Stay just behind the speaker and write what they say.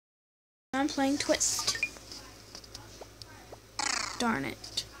I'm playing Twist. Darn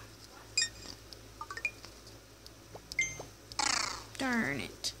it. Darn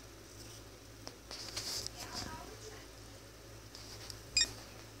it.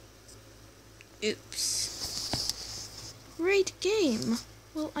 Oops. Rate game.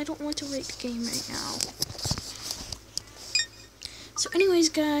 Well, I don't want to rate game right now. So anyways,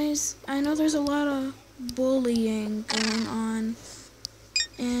 guys, I know there's a lot of bullying going on,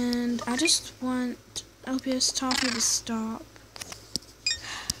 and I just want LPS Toffee to stop.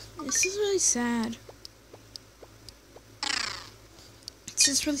 This is really sad. It's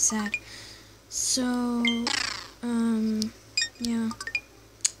just really sad. So, yeah.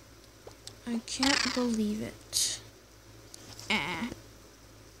 I can't believe it.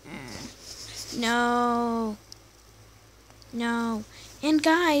 No. No. And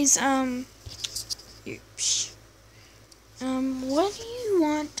guys, oops. What do you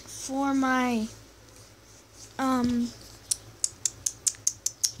want for my,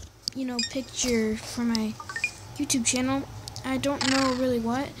 picture for my YouTube channel? I don't know really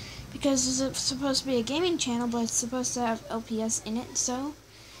what, because it's supposed to be a gaming channel, but it's supposed to have LPS in it, so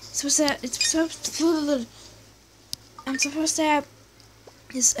I'm supposed to have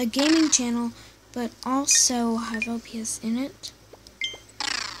a gaming channel, but also have LPS in it.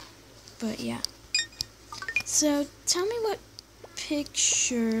 But yeah. So tell me what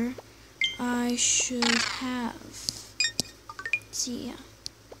picture I should have. See ya.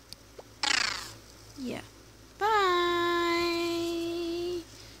 Yeah. Bye.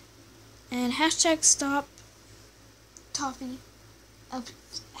 And hashtag stop Toffee.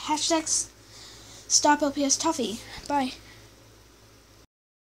 Hashtag stop LPS Toffee. Bye.